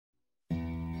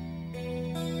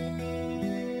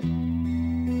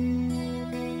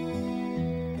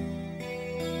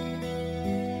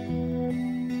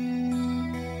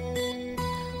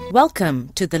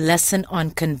Welcome to the lesson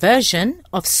on conversion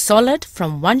of solid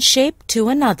from one shape to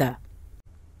another.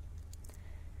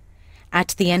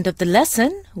 At the end of the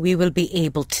lesson, we will be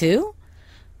able to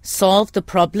solve the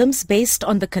problems based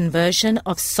on the conversion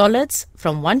of solids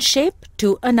from one shape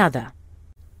to another.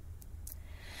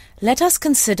 Let us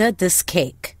consider this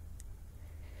cake.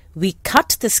 We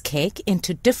cut this cake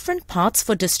into different parts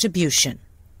for distribution.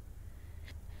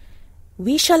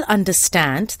 We shall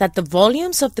understand that the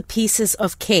volumes of the pieces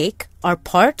of cake are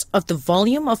part of the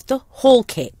volume of the whole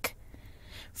cake.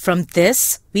 From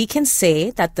this, we can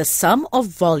say that the sum of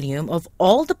volume of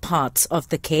all the parts of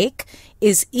the cake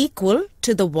is equal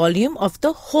to the volume of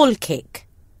the whole cake.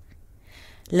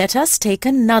 Let us take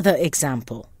another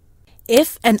example.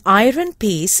 If an iron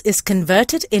piece is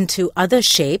converted into other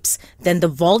shapes, then the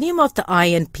volume of the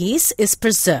iron piece is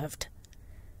preserved.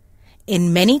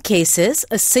 In many cases,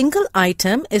 a single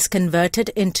item is converted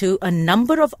into a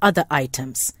number of other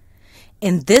items.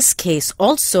 In this case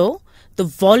also, the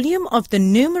volume of the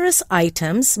numerous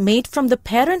items made from the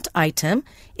parent item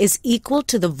is equal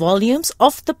to the volumes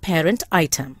of the parent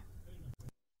item.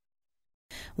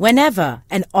 Whenever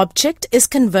an object is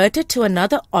converted to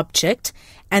another object,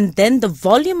 and then the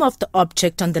volume of the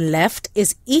object on the left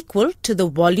is equal to the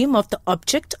volume of the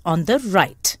object on the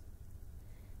right.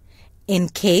 In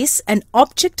case an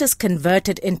object is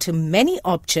converted into many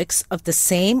objects of the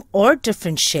same or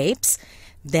different shapes,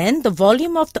 then the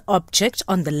volume of the object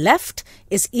on the left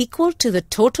is equal to the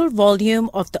total volume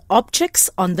of the objects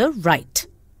on the right.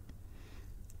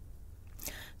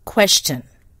 Question: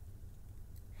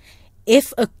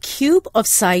 if a cube of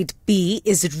side B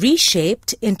is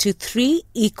reshaped into 3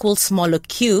 equal smaller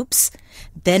cubes,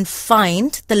 then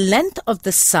find the length of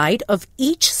the side of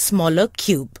each smaller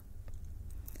cube.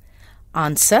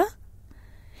 Answer: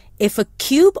 if a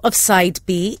cube of side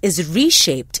B is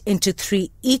reshaped into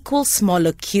 3 equal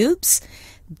smaller cubes,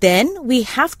 then we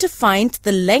have to find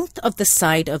the length of the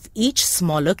side of each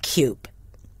smaller cube.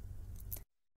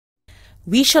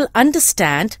 We shall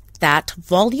understand that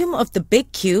volume of the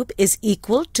big cube is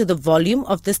equal to the volume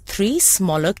of the 3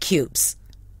 smaller cubes.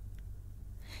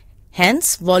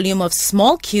 Hence, volume of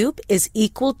small cube is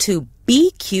equal to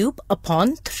B cube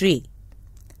upon 3.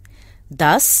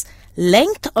 Thus,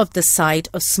 length of the side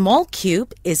of small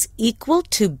cube is equal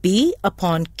to B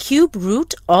upon cube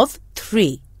root of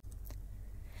 3.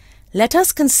 Let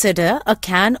us consider a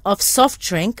can of soft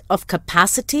drink of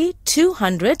capacity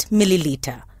 200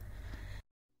 milliliter.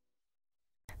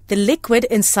 The liquid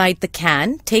inside the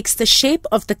can takes the shape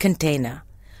of the container.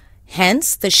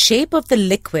 Hence, the shape of the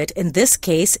liquid in this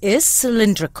case is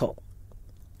cylindrical.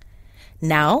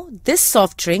 Now, this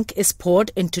soft drink is poured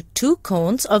into 2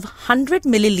 cones of 100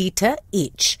 milliliter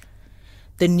each.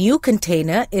 The new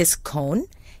container is cone,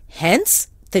 hence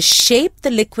the shape the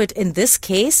liquid in this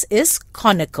case is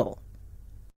conical.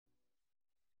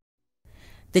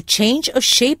 The change of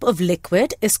shape of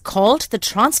liquid is called the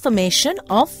transformation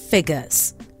of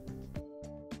figures.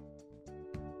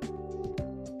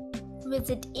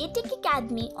 Visit Atech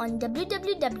Academy on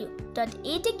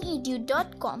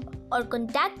www.atechedu.com or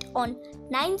contact on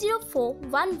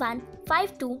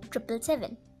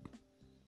 90411527777.